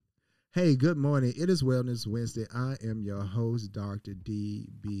Hey, good morning. It is Wellness Wednesday. I am your host, Dr.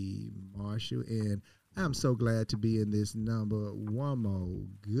 D.B. Marshall, and I'm so glad to be in this number one more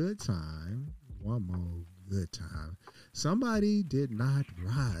good time. One more good time. Somebody did not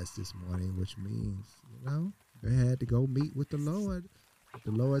rise this morning, which means, they had to go meet with the Lord.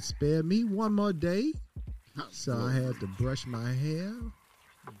 The Lord spared me one more day, so I had to brush my hair,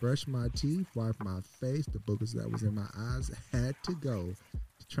 brush my teeth, wipe my face. The boogers that was in my eyes had to go.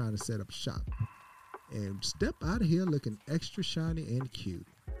 Trying to set up shop and step out of here looking extra shiny and cute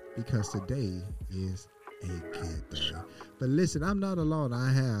because today is a good day. But listen, I'm not alone. I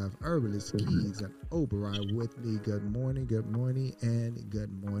have Herbalist Keys and Oberoi with me. Good morning, and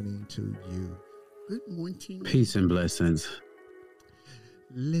good morning to you. Good morning. Peace and blessings.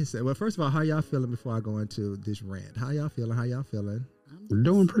 Listen, well, first of all, how y'all feeling before I go into this rant? How y'all feeling? I'm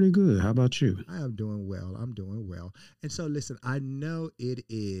doing pretty good. How about you? I am doing well. And so, listen, I know it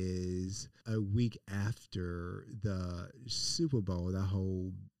is a week after the Super Bowl, the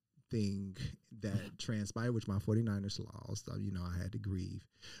whole thing that transpired, which my 49ers lost. So, I had to grieve.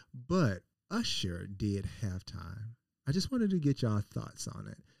 But Usher did halftime. I just wanted to get y'all thoughts on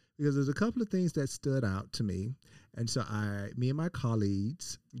it because there's a couple of things that stood out to me. And so me and my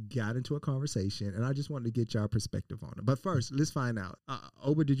colleagues got into a conversation, and I just wanted to get y'all perspective on it. But first, let's find out.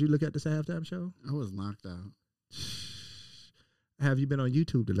 Ober, did you look at this halftime show? I was knocked out. Have you been on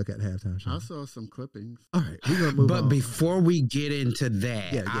YouTube to look at halftime show? I saw some clippings. All right, we're going to move on. But before we get into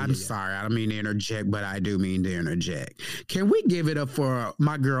that, I'm yeah. sorry. I don't mean to interject, but I do mean to interject. Can we give it up for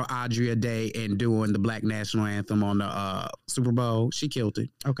my girl Adria Day and doing the Black National Anthem on the Super Bowl? She killed it.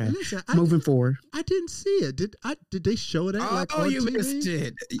 Okay. Listen, moving forward. I didn't see it. Did they show that on you TV? missed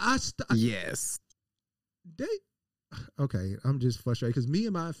it. Yes. Okay, I'm just frustrated because me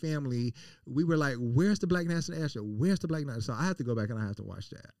and my family, we were like, where's the Black National Anthem? Where's the Black National? So I have to go back and I have to watch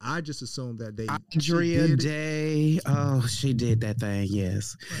that. I just assumed that Adria Day. Oh, she did that thing,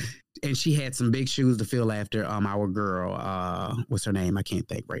 yes. Right. And she had some big shoes to fill after our girl. What's her name? I can't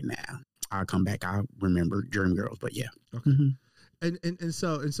think right now. I'll come back. I'll remember Dream Girls, but yeah. Okay. And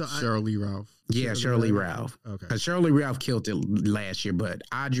so Shirley Ralph. Yeah, Shirley Ralph. Okay. Because Shirley Ralph killed it last year, but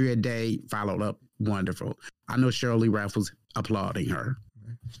Adria Day followed up wonderful. I know Shirley Ralph was applauding her.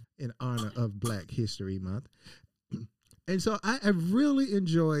 In honor of Black History Month. And so I really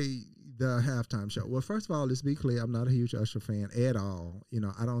enjoy the halftime show. Well, first of all, let's be clear, I'm not a huge Usher fan at all.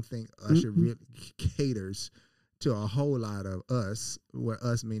 I don't think Usher really caters to a whole lot of us, where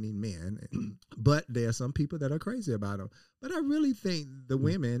us meaning men, but there are some people that are crazy about him. But I really think the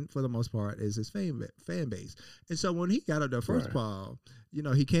women, for the most part, is his fan base. And so when he got up there, first of all,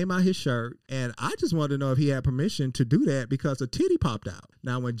 he came out his shirt, and I just wanted to know if he had permission to do that because a titty popped out.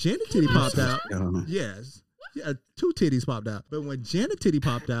 Now, when Janet titty popped out, yes, yeah, 2 titties popped out. But when Janet titty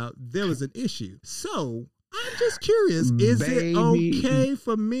popped out, there was an issue. So I'm just curious, is it okay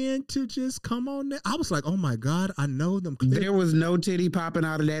for men to just come on there? I was like, oh my God, I know them. There was no titty popping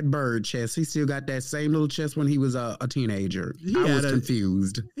out of that bird chest. He still got that same little chest when he was a teenager. I was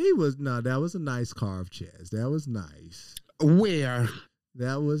confused. That was a nice carved chest. That was nice. Where?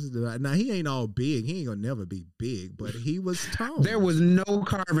 That was now he ain't all big. He ain't gonna never be big, but he was tall. There was no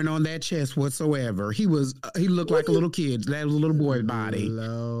carving on that chest whatsoever. He looked like a little kid. That was a little boy body.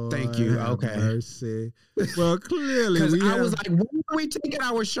 Lord, thank you. Okay. Mercy. Well, clearly, I was like, when are we taking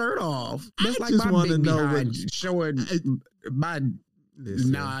our shirt off? That's I like just my big know behind showing my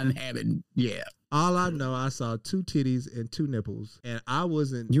non-having. Yeah. All I know, I saw 2 titties and 2 nipples, and I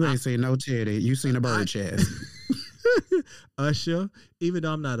wasn't. You ain't seen no titty. You seen a bird chest. Usher, even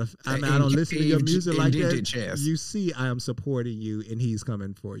though I don't listen to your music like that, chest. You see I am supporting you and he's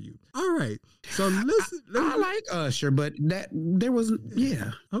coming for you. All right. So listen. I like Usher, but there was,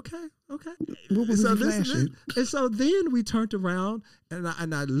 yeah. Okay. What was flashing? And so then we turned around and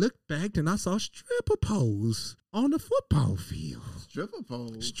I looked back and I saw stripper pose on the football field.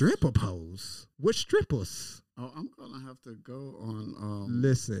 Stripper pose. With strippers. Oh, I'm gonna have to go on.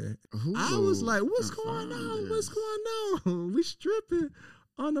 Listen, Hulu. I was like, "What's going on? What's going on? We stripping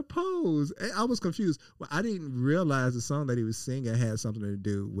on the pose." And I was confused. Well, I didn't realize the song that he was singing had something to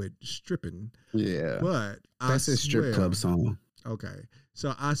do with stripping. Yeah, but that's his strip club song. Okay,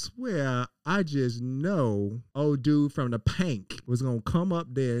 so I swear, I just know old dude from the Pank was gonna come up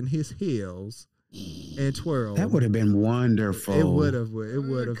there in his heels and twirl. That would have been wonderful. It would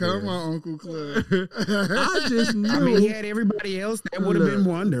have. Come on, Uncle Cliff. I just knew. I mean, he had everybody else. That would have been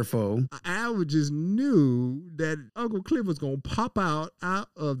wonderful. I just knew that Uncle Cliff was going to pop out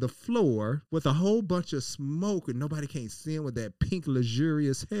of the floor with a whole bunch of smoke and nobody can't see him with that pink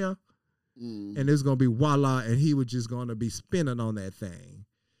luxurious hair. And it's going to be voila, and he was just going to be spinning on that thing.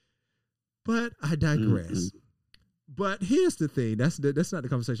 But I digress. But here's the thing. That's not the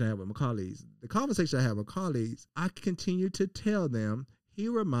conversation I have with my colleagues. The conversation I have with colleagues, I continue to tell them he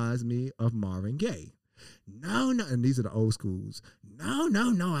reminds me of Marvin Gaye. No, and these are the old schools. No,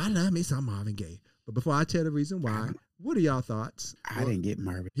 I love me some Marvin Gaye. But before I tell the reason why, what are y'all thoughts? I didn't get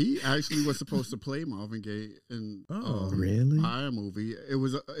Marvin. He actually was supposed to play Marvin Gaye in really? Fire movie. It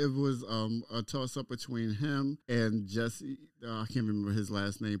was a toss up between him and Jesse. I can't remember his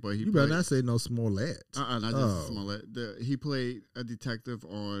last name, but you better not say no Smollett. Not just Smollett. He played a detective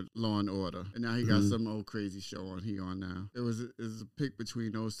on Law and Order, and now he got some old crazy show on now. It was a pick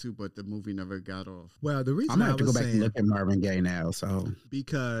between those two, but the movie never got off. Well, the reason I'm gonna have to go saying, back and look at Marvin Gaye now. So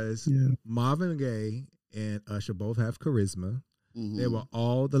because Marvin Gaye and Usher both have charisma. They were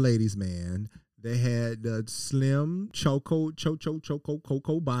all the ladies' man. They had the slim choco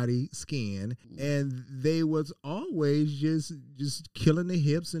body skin, and they was always just killing the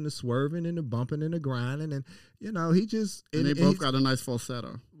hips and the swerving and the bumping and the grinding, and he just and they both got a nice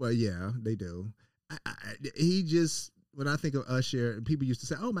falsetto. Well, yeah, they do. He just. When I think of Usher, people used to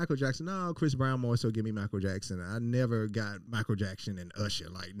say, "Oh, Michael Jackson." No, Chris Brown more so give me Michael Jackson. I never got Michael Jackson and Usher.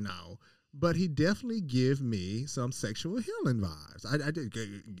 Like, no. But he definitely give me some sexual healing vibes. I did.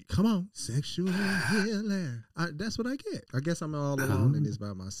 Come on, sexual healing. That's what I get. I guess I'm all alone in this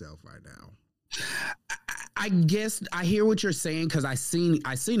by myself right now. I guess I hear what you're saying because I see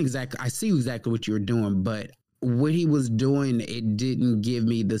exactly what you're doing, but what he was doing, it didn't give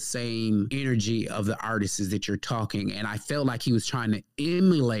me the same energy of the artists that you're talking, and I felt like he was trying to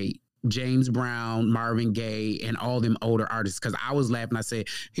emulate James Brown, Marvin Gaye, and all them older artists. Because I was laughing. I said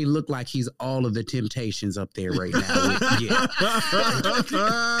he looked like he's all of the Temptations up there right now.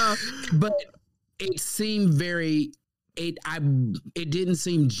 But it seemed very. It didn't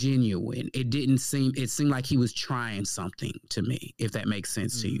seem genuine. It seemed like he was trying something to me. If that makes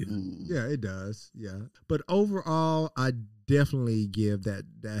sense to you. Yeah, it does. Yeah, but overall, I definitely give that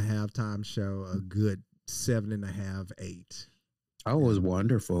halftime show a good 7.5, 8. Oh, it was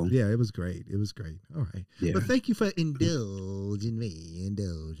wonderful. Yeah, it was great. All right. Yeah. But thank you for indulging me.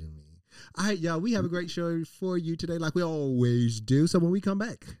 All right, y'all, we have a great show for you today, like we always do. So when we come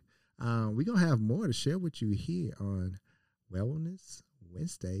back, we're going to have more to share with you here on Wellness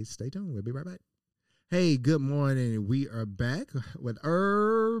Wednesday. Stay tuned. We'll be right back. Hey, good morning. We are back with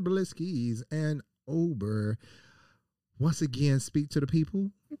Herbaliskis and Ober. Once again, speak to the people.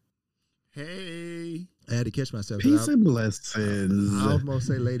 Hey. I had to catch myself. Peace and blessings. I almost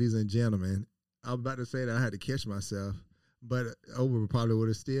say ladies and gentlemen. I was about to say that I had to catch myself. But Ober probably would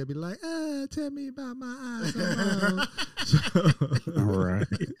have still be like, tell me about my eyes. All right.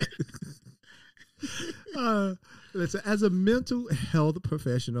 Listen, as a mental health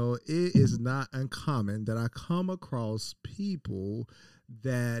professional, it is not uncommon that I come across people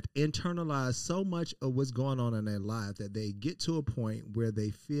that internalize so much of what's going on in their life that they get to a point where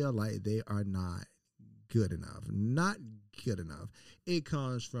they feel like they are not good enough. It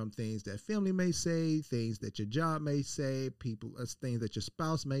comes from things that family may say, things that your job may say, things that your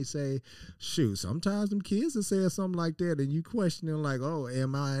spouse may say. Shoot, sometimes them kids will say something like that and you questioning like, oh,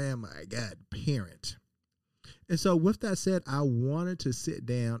 am I God parent? And so with that said, I wanted to sit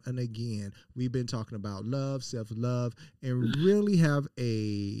down, and again, we've been talking about love, self-love, and really have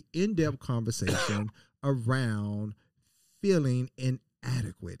a in-depth conversation around feeling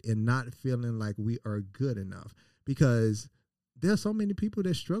inadequate and not feeling like we are good enough, because there's so many people that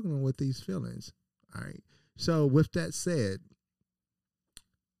are struggling with these feelings. All right. So with that said,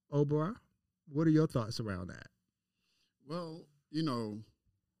 Ober, what are your thoughts around that? Well,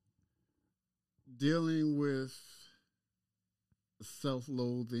 dealing with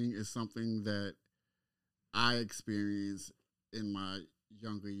self-loathing is something that I experienced in my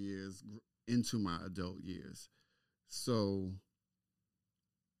younger years into my adult years. So,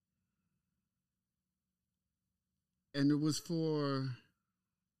 and it was for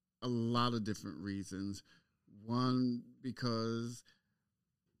a lot of different reasons. One, because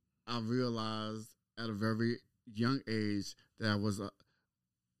I realized at a very young age that I was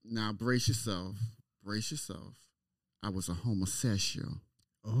now brace yourself. I was a homosexual.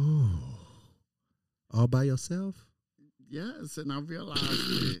 Oh, all by yourself? Yes, and I realized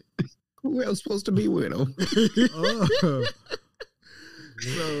it. Who else supposed to be with him? Oh.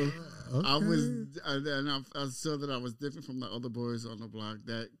 So Okay. I saw that I was different from the other boys on the block.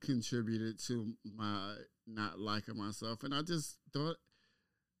 That contributed to my not liking myself, and I just thought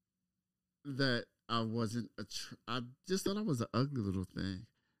that I wasn't I just thought I was an ugly little thing.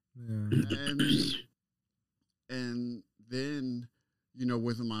 Yeah. And then,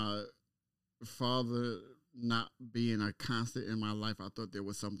 with my father not being a constant in my life, I thought there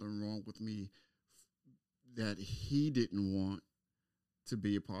was something wrong with me that he didn't want to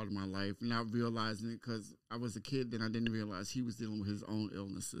be a part of my life. Not realizing it because I was a kid, then I didn't realize he was dealing with his own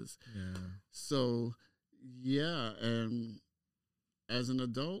illnesses. Yeah. So, yeah, and as an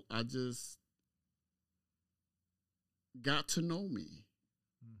adult, I just got to know me,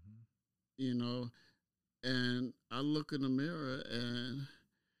 you know, and I look in the mirror and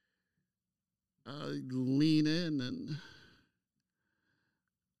I lean in and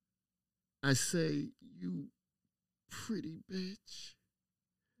I say, "You pretty bitch.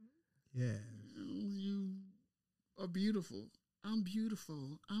 Yeah. You are beautiful. I'm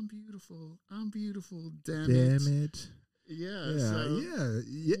beautiful. I'm beautiful. I'm beautiful. Damn it. Yeah. Yeah. So,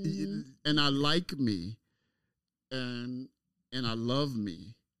 Yeah. and I like me, and I love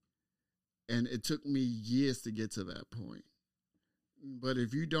me, and it took me years to get to that point. But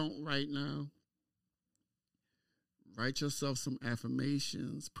if you don't right now, write yourself some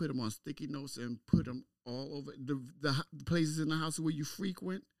affirmations, put them on sticky notes, and put them all over the places in the house where you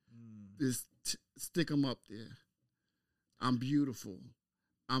frequent. Just stick them up there. I'm beautiful.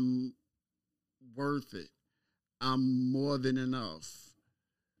 I'm worth it. I'm more than enough.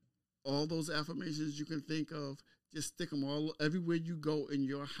 All those affirmations you can think of, just stick them all everywhere you go in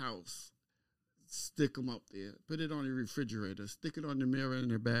your house. Stick them up there. Put it on your refrigerator. Stick it on the mirror in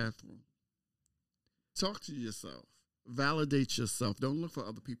your bathroom. Talk to yourself. Validate yourself. Don't look for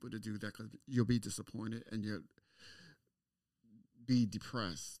other people to do that because you'll be disappointed and you'll be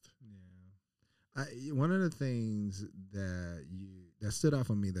depressed. Yeah. One of the things that stood out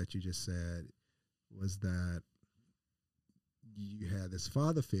for me that you just said was that you had this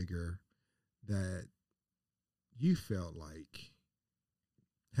father figure that you felt like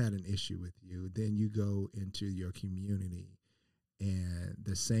had an issue with you. Then you go into your community and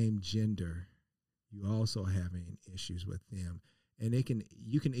the same gender, you also having issues with them. And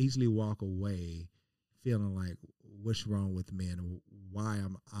you can easily walk away feeling like, what's wrong with men? Why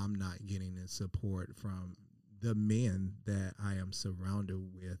I'm not getting the support from the men that I am surrounded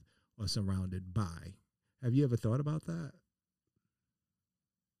with or surrounded by. Have you ever thought about that?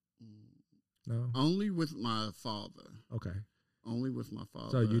 No? Only with my father. Okay. Only with my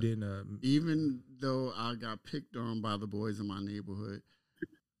father. So you didn't... even though I got picked on by the boys in my neighborhood,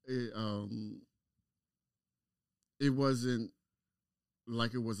 it wasn't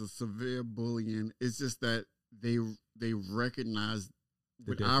like it was a severe bullying. It's just that they recognized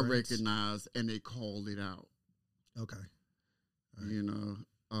what I recognized and they called it out. Okay. Right. You know,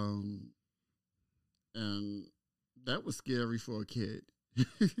 and that was scary for a kid.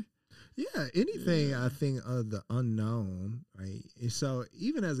 Yeah, anything I think of the unknown, right? So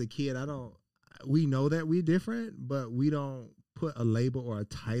even as a kid, we know that we're different, but we don't put a label or a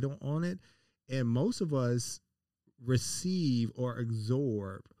title on it. And most of us receive or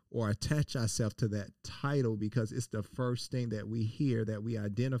absorb or attach ourselves to that title because it's the first thing that we hear, that we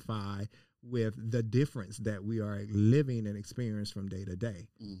identify with the difference that we are living and experience from day to day.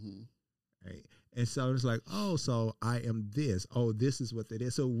 Mm-hmm. Right. And so it's like, oh, so I am this. Oh, this is what it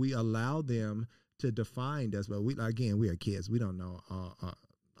is. So we allow them to define us. But we are kids. We don't know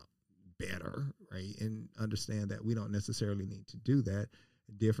better, right? And understand that we don't necessarily need to do that.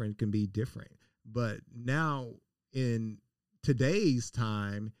 Different can be different. But now in today's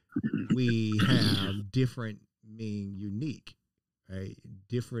time, we have different mean unique, right?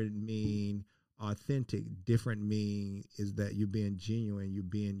 Different mean authentic. Different mean is that you're being genuine, you're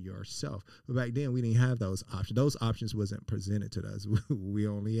being yourself. But back then we didn't have those options. Those options wasn't presented to us. We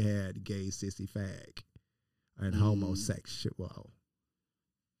only had gay, sissy, fag, and homosexual.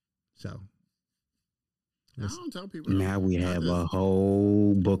 So I don't tell people. Now we have a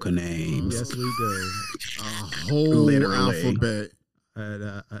whole book of names. Yes, we do. A whole alphabet.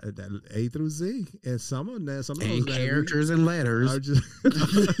 A through Z, and some of those characters and letters.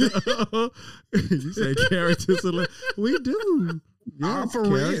 You say characters and letters. We do. Yes, for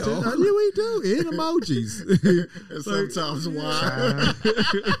real. Yeah, we do. In emojis. And sometimes why?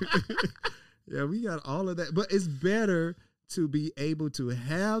 Yeah, we got all of that. But it's better to be able to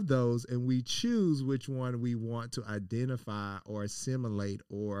have those, and we choose which one we want to identify or assimilate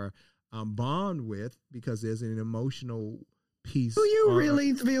or bond with, because there's an emotional piece. Do you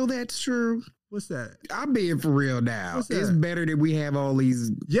really feel that's true? What's that? I'm being for real now. It's better that we have all these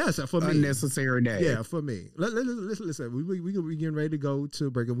for me, unnecessary days. Yeah, for me. Listen, we getting ready to go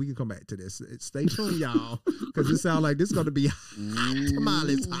to break, and we can come back to this. Stay tuned, y'all, because it sounds like this is going to be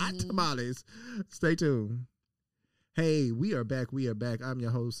hot tamales. Stay tuned. Hey, we are back. I'm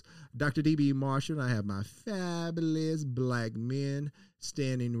your host, Dr. D.B. Marshall, and I have my fabulous black men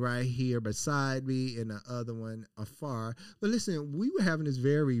standing right here beside me and the other one afar. But listen, we were having this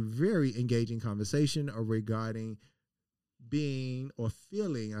very, very engaging conversation regarding being or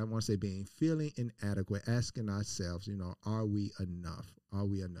feeling, I want to say being, feeling inadequate, asking ourselves, are we enough? Are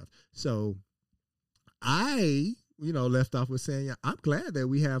we enough? So I, left off with saying, I'm glad that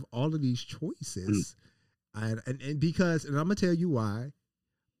we have all of these choices. And because, and I'm going to tell you why,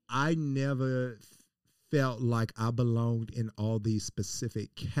 I never felt like I belonged in all these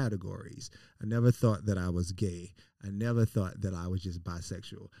specific categories. I never thought that I was gay. I never thought that I was just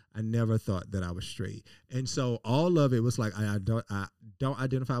bisexual. I never thought that I was straight. And so all of it was like, I don't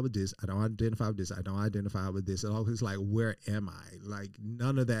identify with this. I don't identify with this. I don't identify with this. And it's like, where am I? Like,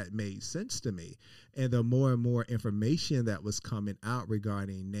 none of that made sense to me. And the more and more information that was coming out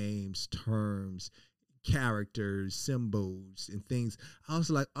regarding names, terms, characters, symbols, and things, I was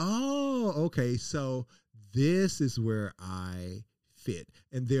like, oh, okay, so this is where I fit.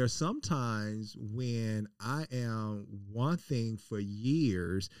 And there are some times when I am one thing for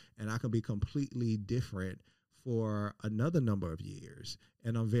years and I can be completely different for another number of years,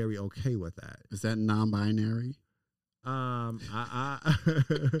 and I'm very okay with that. Is that non-binary? I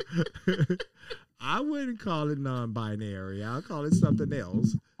wouldn't call it non-binary. I'll call it something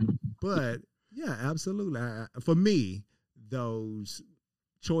else. But yeah, absolutely. For me, those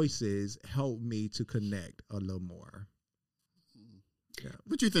choices help me to connect a little more. Yeah.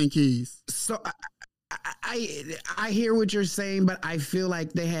 What you think, Keys? So I hear what you're saying, but I feel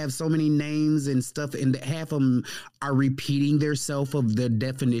like they have so many names and stuff, and half of them are repeating themselves of the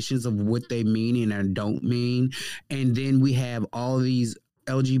definitions of what they mean and don't mean. And then we have all these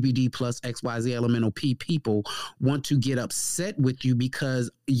LGBT plus XYZ elemental P people want to get upset with you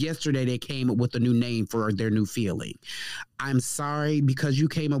because yesterday they came up with a new name for their new feeling. I'm sorry, because you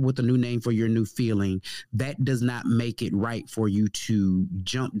came up with a new name for your new feeling, that does not make it right for you to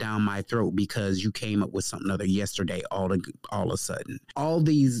jump down my throat because you came up with something other yesterday all of a sudden. All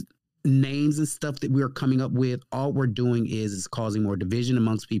these names and stuff that we're coming up with, all we're doing is causing more division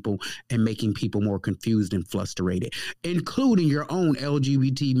amongst people and making people more confused and frustrated, including your own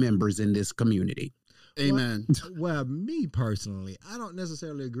LGBT members in this community. Amen. Well, me personally, I don't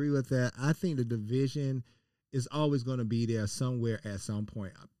necessarily agree with that. I think the division is always going to be there somewhere at some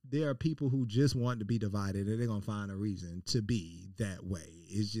point. There are people who just want to be divided, and they're going to find a reason to be that way.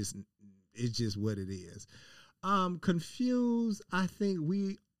 It's just what it is. Confused, I think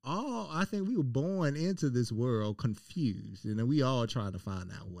we were born into this world confused, and we all trying to find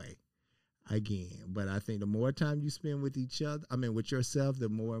our way again. But I think the more time you spend with with yourself, the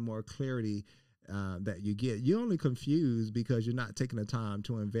more and more clarity that you get. You're only confused because you're not taking the time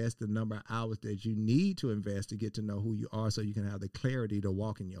to invest the number of hours that you need to invest to get to know who you are, so you can have the clarity to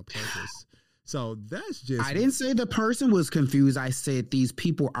walk in your purpose. So that's just... I didn't say the person was confused. I said these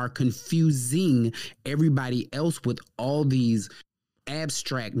people are confusing everybody else with all these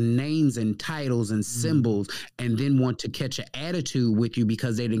abstract names and titles and symbols, and then want to catch an attitude with you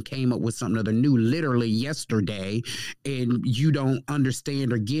because they done came up with something other new literally yesterday, and you don't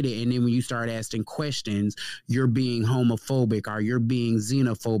understand or get it. And then when you start asking questions, you're being homophobic, or you're being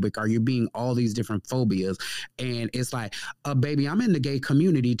xenophobic, or you're being all these different phobias. And it's like, baby, I'm in the gay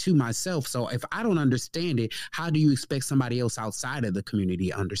community too myself. So if I don't understand it, how do you expect somebody else outside of the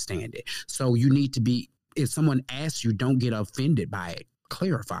community to understand it? So you need to be, if someone asks you, don't get offended by it.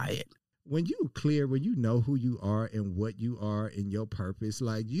 Clarify it. When you know who you are and what you are in your purpose,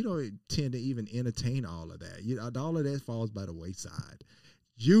 like, you don't tend to even entertain all of that. All of that falls by the wayside.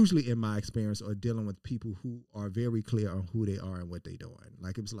 Usually, in my experience, or dealing with people who are very clear on who they are and what they're doing.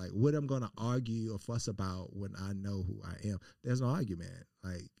 Like, it's like, what I'm going to argue or fuss about when I know who I am? There's no argument.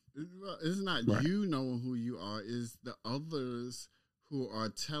 Like, it's not you knowing who you are. It's the others who are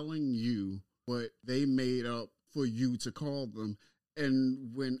telling you what they made up for you to call them. And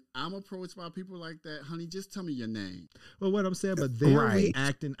when I'm approached by people like that, honey, just tell me your name. Well, what I'm saying, but they're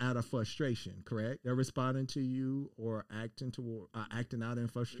reacting out of frustration, correct? They're responding to you or acting out in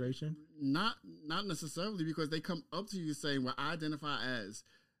frustration? Not necessarily, because they come up to you saying, well, I identify as.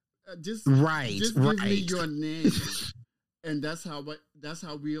 Just give me your name. And that's how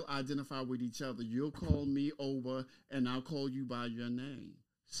we'll identify with each other. You'll call me over, and I'll call you by your name.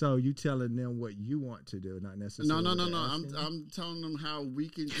 So you telling them what you want to do, not necessarily. No. I'm telling them how we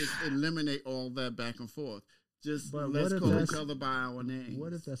can just eliminate all that back and forth. Just let's call each other by our name.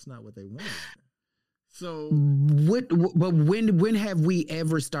 What if that's not what they want? So but when have we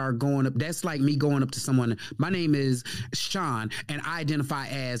ever started going up? That's like me going up to someone. My name is Sean, and I identify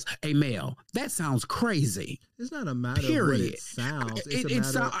as a male. That sounds crazy. It's not a matter Period. of what it sounds.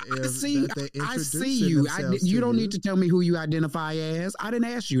 It's a matter of I see you. You don't need to tell me who you identify as. I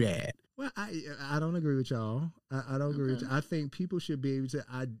didn't ask you that. Well, I don't agree with y'all. I don't agree with you. I think people should be able to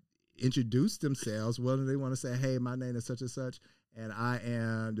introduce themselves, whether they want to say, hey, my name is such and such, and I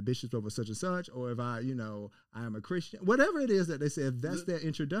am the bishop of such and such, or if I am a Christian, whatever it is that they say, if that's their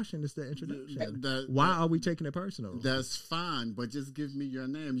introduction, it's their introduction. Why are we taking it personal? That's fine, but just give me your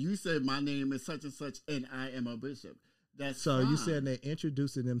name. You said my name is such and such, and I am a bishop. That's so fine. You said they're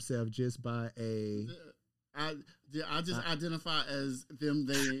introducing themselves just by a... I just identify as them,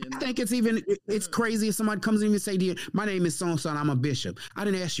 they. I think it's crazy if somebody comes in and say to you, my name is so-and-so and I'm a bishop. I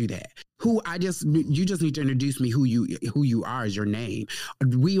didn't ask you that. You just need to introduce me who you are as your name.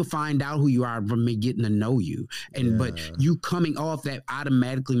 We'll find out who you are from me getting to know you. But you coming off that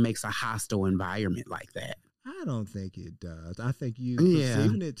automatically makes a hostile environment like that. I don't think it does. I think you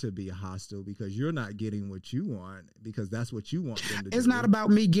perceiving it to be hostile because you're not getting what you want because that's what you want them to do. It's not about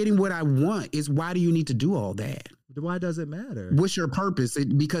me getting what I want. It's why do you need to do all that? Why does it matter? What's your purpose?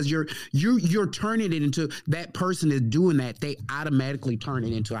 Because you're turning it into that person is doing that. They automatically turn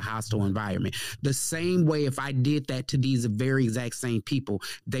it into a hostile environment. The same way if I did that to these very exact same people,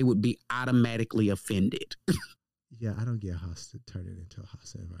 they would be automatically offended. Yeah, I don't get turn it into a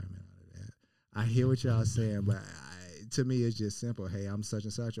hostile environment. I hear what y'all saying, but to me, it's just simple. Hey, I'm such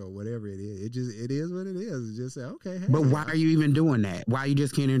and such, or whatever it is. It is what it is. It's just say, okay. Hey, but why are you even doing that? Why you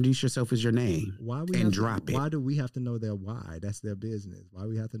just can't introduce yourself as your name? Drop it? Why do we have to know their why? That's their business. Why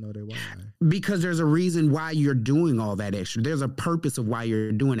we have to know their why? Because there's a reason why you're doing all that extra. There's a purpose of why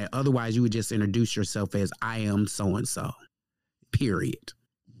you're doing it. Otherwise, you would just introduce yourself as I am so and so. Period.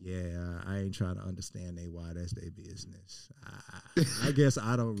 Yeah, I ain't trying to understand why. That's their business. I guess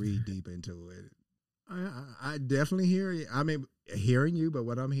I don't read deep into it. I definitely hear you. I mean, hearing you, but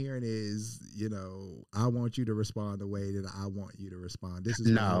what I'm hearing is, I want you to respond the way that I want you to respond. This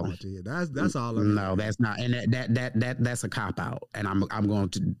is what I want to hear. That's all. No, that's not, and that's a cop out. And I'm going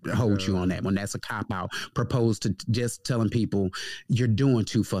to hold you on that one. That's a cop out. Proposed to just telling people you're doing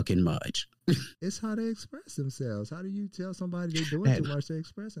too fucking much. It's how they express themselves. How do you tell somebody they're doing too much to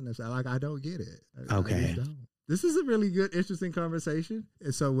expressing themselves? Like, I don't get it. Okay. This is a really good, interesting conversation.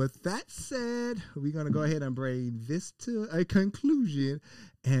 And so with that said, we're going to go ahead and bring this to a conclusion.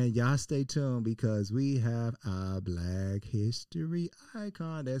 And y'all stay tuned because we have our Black History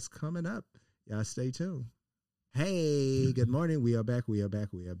icon that's coming up. Y'all stay tuned. Hey, good morning. We are back.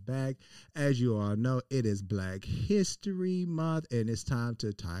 As you all know, it is Black History Month, and it's time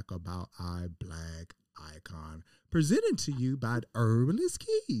to talk about our Black icon, presented to you by Herbalist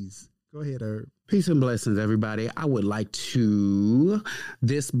Keys. Go ahead, Herb. Peace and blessings, everybody. I would like to,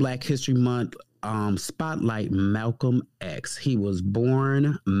 this Black History Month, spotlight Malcolm X. He was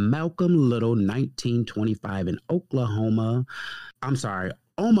born Malcolm Little, 1925 in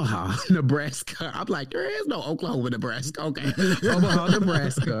Omaha, Nebraska. I'm like, there is no Oklahoma, Nebraska. Okay. Omaha,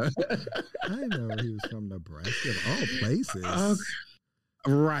 Nebraska. I didn't know he was from Nebraska, of all places.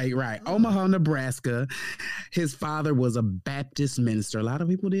 Right. Oh. Omaha, Nebraska. His father was a Baptist minister. A lot of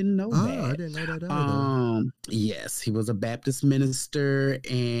people didn't know that. I didn't know that either. Yes, he was a Baptist minister,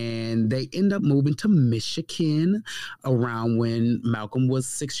 and they end up moving to Michigan around when Malcolm was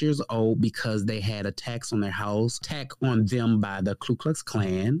 6 years old because they had attacks on their house, attack on them by the Ku Klux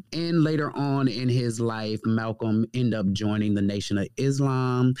Klan. And later on in his life, Malcolm ended up joining the Nation of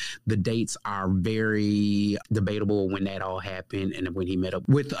Islam. The dates are very debatable when that all happened and when he met up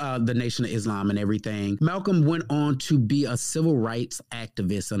with the Nation of Islam and everything. Malcolm went on to be a civil rights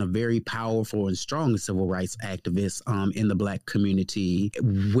activist and a very powerful and strong civil rights activist in the Black community,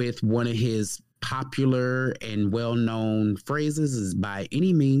 with one of his popular and well-known phrases is by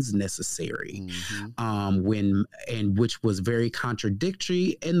any means necessary, which was very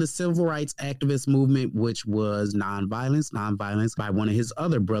contradictory in the civil rights activist movement, which was nonviolence by one of his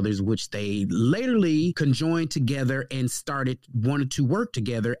other brothers, which they laterally conjoined together and wanted to work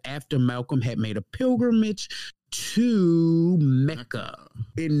together after Malcolm had made a pilgrimage to Mecca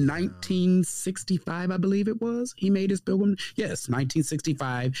in 1965, I believe it was. He made his pilgrimage. Yes,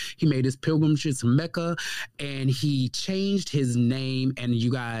 1965. He made his pilgrimage to Mecca, and he changed his name. And you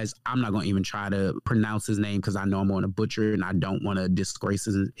guys, I'm not going to even try to pronounce his name because I know I'm going to butcher it, and I don't want to disgrace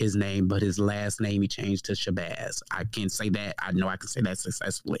his name. But his last name he changed to Shabazz. I can't say that. I know I can say that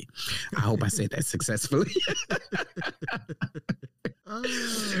successfully. I hope I said that successfully.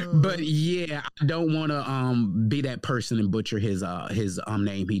 But yeah, I don't want to be that person and butcher his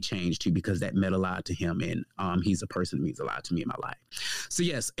name he changed to, because that meant a lot to him, and he's a person that means a lot to me in my life. So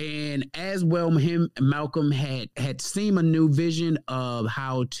yes, and as well, Malcolm had seen a new vision of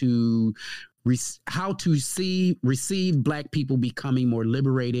how to receive Black people becoming more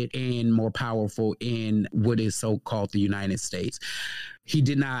liberated and more powerful in what is so-called the United States. He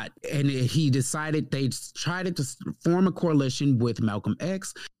did not, and he decided they tried to form a coalition with Malcolm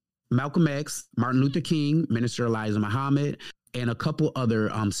X, Martin Luther King, Minister Elijah Muhammad, and a couple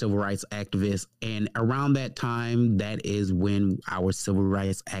other civil rights activists. And around that time, that is when our civil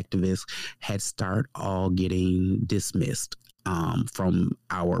rights activists had started all getting dismissed from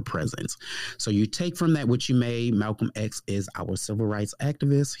our presence. So you take from that what you may. Malcolm X is our civil rights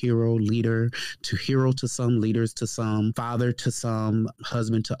activist, hero, leader to some, leaders to some, father to some,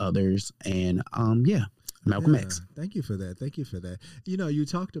 husband to others. And Malcolm X. Thank you for that. You know, you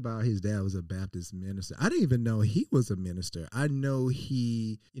talked about his dad was a Baptist minister. I didn't even know he was a minister. I know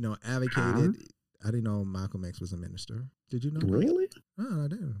he, advocated. I didn't know Malcolm X was a minister. Did you know? Really? Oh, I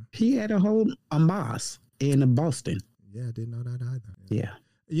didn't. He had a mosque in Boston. Yeah, I didn't know that either. Yeah.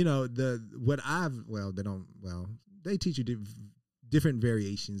 You know, they teach you different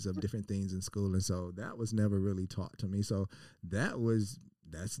variations of different things in school. And so that was never really taught to me. So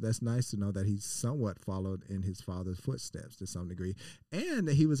that's nice to know that he somewhat followed in his father's footsteps to some degree. And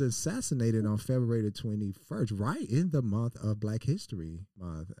he was assassinated on February the 21st, right in the month of Black History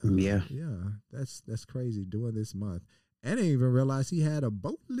Month. Yeah, that's crazy doing this month. I didn't even realize he had a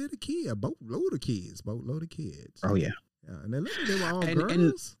boatload of kids. Oh, yeah. Yeah, and they were all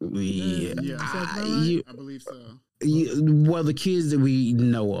girls? I believe so. Well, the kids that we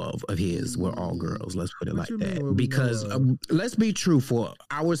know of his were all girls. Let's put it like that. Because let's be truthful.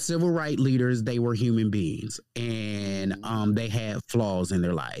 Our civil rights leaders, they were human beings, and they had flaws in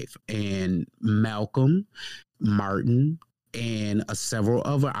their life. And Malcolm, Martin, and several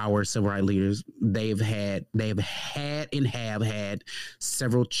of our civil rights leaders, they've had and have had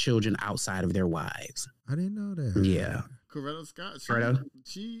several children outside of their wives. I didn't know that. Yeah. Coretta Scott,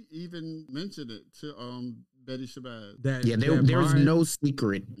 she even mentioned it to Betty Shabazz. There was no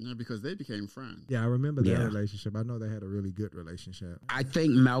secret. Yeah, because they became friends. Yeah, I remember their relationship. I know they had a really good relationship. I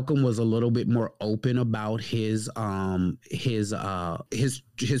think Malcolm was a little bit more open about his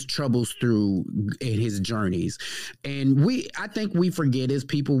troubles through his journeys. And I think we forget as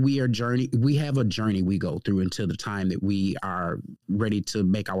people, we have a journey we go through until the time that we are ready to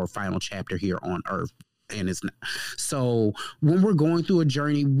make our final chapter here on earth. And it's not. So when we're going through a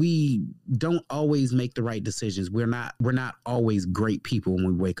journey, we don't always make the right decisions. We're not always great people when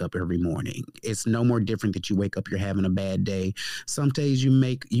we wake up every morning. It's no more different that you wake up, you're having a bad day. Some days you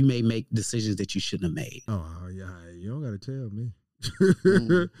may make decisions that you shouldn't have made. Oh yeah, you don't got to tell me.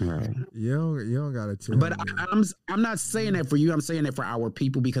 Right. You don't got to tell but me. I'm not saying that for you. I'm saying that for our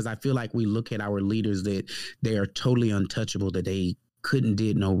people, because I feel like we look at our leaders that they are totally untouchable, that they couldn't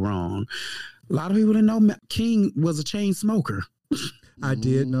did no wrong. A lot of people didn't know King was a chain smoker. I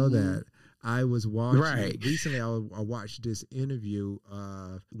did know that. I was watching recently. I watched this interview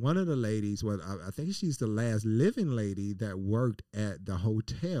of one of the ladies. Well, I think she's the last living lady that worked at the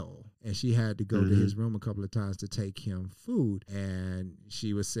hotel, and she had to go to his room a couple of times to take him food. And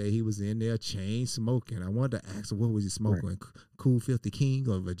she would say he was in there chain smoking. I wanted to ask her, what was he smoking? Right. Cool 50 King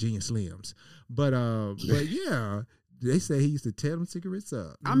or Virginia Slims? But yeah. They say he used to tear them cigarettes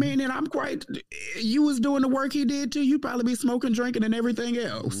up. I mean, and you was doing the work he did too. You'd probably be smoking, drinking, and everything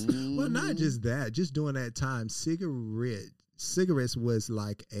else. Well, not just that. Just during that time, cigarettes was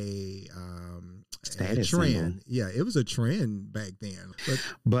like a status trend. Symbol. Yeah, it was a trend back then.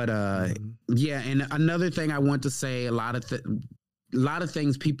 But yeah, and another thing I want to say, a lot of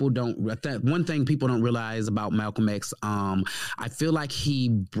things people don't. One thing people don't realize about Malcolm X, I feel like he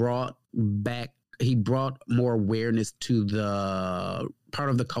brought more awareness to the part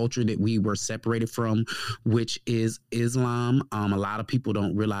of the culture that we were separated from, which is Islam. A lot of people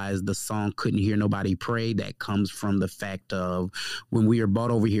don't realize the song "Couldn't Hear Nobody Pray." That comes from the fact of when we were brought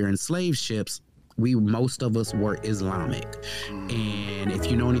over here in slave ships, most of us were Islamic. And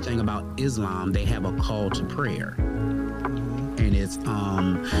if you know anything about Islam, they have a call to prayer. And it's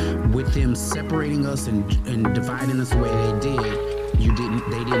with them separating us and dividing us the way they did. They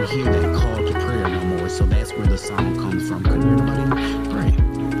didn't hear that call to prayer no more. So that's where the song comes from. Couldn't hear nobody pray.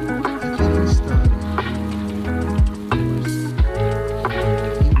 I think it started.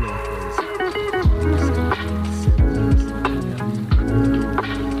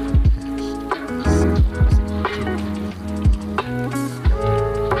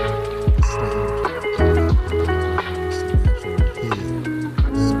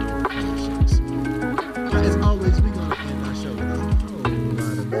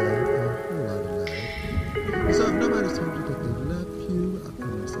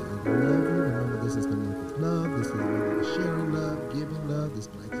 sharing love, giving love. This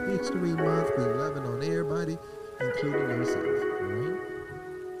Black History Month. We loving on everybody, including yourself. All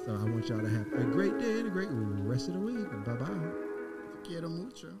right. So I want y'all to have a great day and a great rest of the week. Bye bye. Te quiero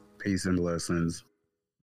mucho. Peace and blessings.